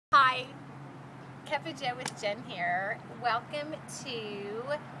Hi, Cupofjoewithjen here. Welcome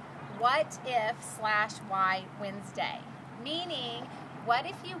to What If/Why Wednesday. Meaning, what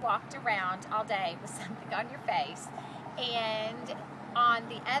if you walked around all day with something on your face, and on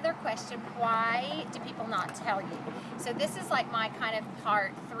the other question, why do people not tell you? So this is like my kind of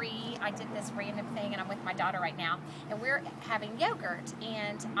part 3. I did this random thing, and I'm with my daughter right now, and we're having yogurt,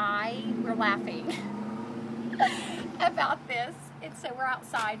 and we're laughing about this. And so we're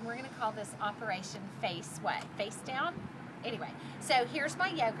outside, and we're going to call this Operation Face Down? Anyway, so here's my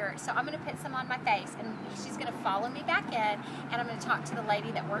yogurt. So I'm going to put some on my face, and she's going to follow me back in, and I'm going to talk to the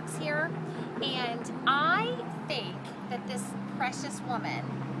lady that works here. And I think that this precious woman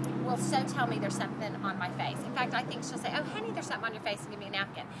will so tell me there's something on my face. In fact, I think she'll say, "Oh, honey, there's something on your face," and give me a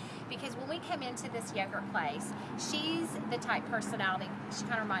napkin. Because when we come into this yogurt place, she's the type personality, she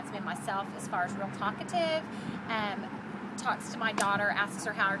kind of reminds me of myself as far as real talkative, talks to my daughter, asks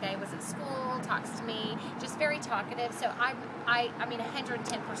her how her day was at school, talks to me, just very talkative. So I mean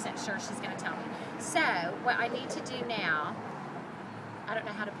 110% sure she's going to tell me. So what I need to do now, I don't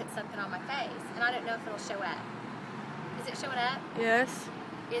know how to put something on my face, and I don't know if it'll show up. Is it showing up? Yes.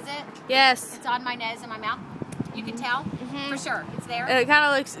 Is it? Yes. It's on my nose and my mouth? You can tell? For sure. It's there? It kind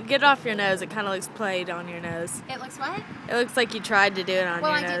of looks, get it off your nose, it kind of looks played on your nose. It looks what? It looks like you tried to do it on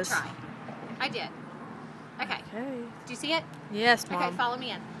your nose. Well, I did try. I did. Okay. Okay. Do you see it? Yes, Mom. Okay, follow me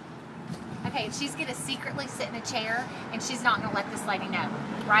in. Okay, and she's gonna secretly sit in a chair, and she's not gonna let this lady know,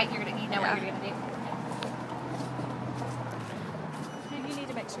 right? You know what you're gonna do. You need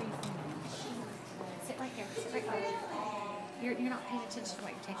to make sure you see me. Sit right here. Sit right here. You're not paying attention to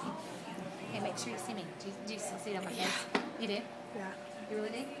what you're taking. Okay, make sure you see me. Do you still see it on my face? You do? Yeah. You really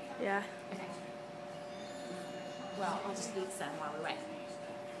do? Yeah. Okay. Well, I'll just eat some while we wait.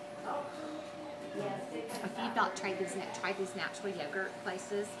 If you've not tried these natural yogurt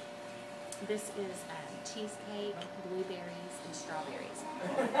places, this is cheesecake, blueberries, and strawberries.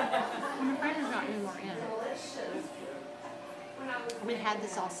 My friend is not anymore in. We had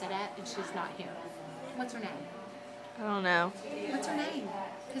this all set up, and she's not here. What's her name? I don't know. What's her name?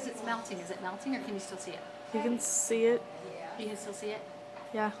 Because it's melting. Is it melting, or can you still see it? You can see it. You can still see it?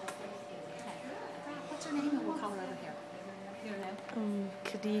 Yeah. Okay. What's her name? And we'll call her over here. You don't know?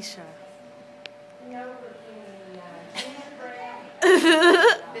 Kadisha.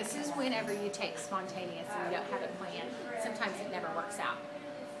 This is whenever you take spontaneous and you don't have it planned. Sometimes it never works out.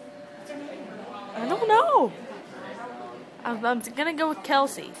 I don't know. I'm gonna go with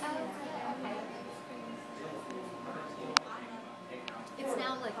Kelsey. It's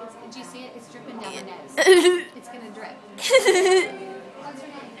now, look, do you see it? It's dripping down the nose. It's gonna drip. What's her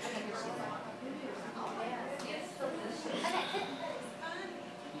name? Okay, here she is. Okay.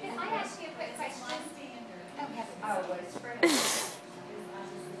 Can I ask you a quick question? Okay.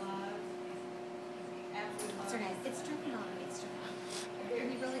 What's her name? It's dripping on me. It's dripping.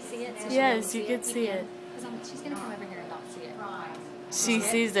 Can you really see it? So Yes, you can see it. Because she's going to come over here and not see it. She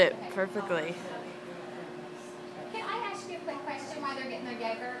sees it perfectly. Can I ask you a quick question while they're getting their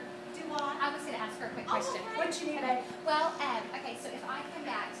yogurt? I was going to ask her a quick question. What you need? Well, okay, so if I come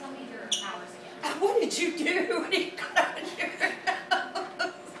back, tell me your hours again. What did you do when you got your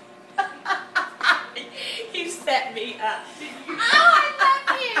nose? You set me up. Oh, I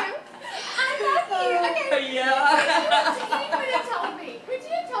love you! I love you! Okay. Yeah. You would have told me. Would you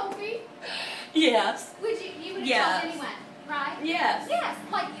have told me? Yes. Would you? You would have Yes. told anyone, right? Yes. Yes.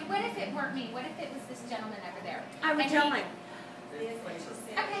 Like, what if it weren't me? What if it was this gentleman over there? I would And tell he- him.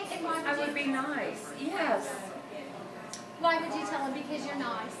 Okay, and why would I you? would be nice. Yes. Why would you tell him? Because you're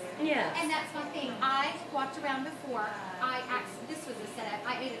nice. Yes. And that's my thing. I walked around before. This was a setup.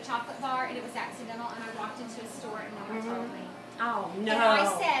 I ate a chocolate bar, and it was accidental, and I walked into a store, and no one told me. Oh, no. And I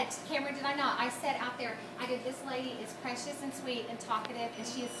said, Cameron, did I not? I said out there, I did, this lady is precious and sweet and talkative, and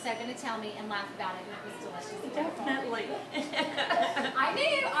she is so going to tell me and laugh about it, and it was delicious. Definitely. I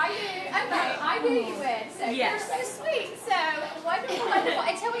knew. Okay, I knew you would. So Yes. you're so sweet. So wonderful, wonderful.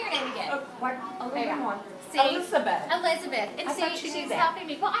 And tell me your name again. See? Elizabeth. Elizabeth. And I see, thought you knew she's that. helping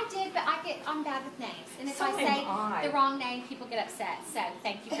me. Well, I did, but I'm bad with names. And if So I am say I. the wrong name, people get upset. So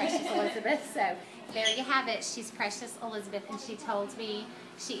thank you, precious Elizabeth. So there you have it. She's precious Elizabeth, and she told me,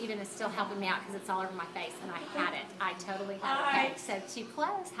 she even is still helping me out because it's all over my face, and I had it. I totally had it. Hi. Okay, so to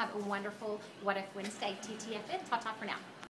close, have a wonderful What If Wednesday, TTFN. Ta-ta for now.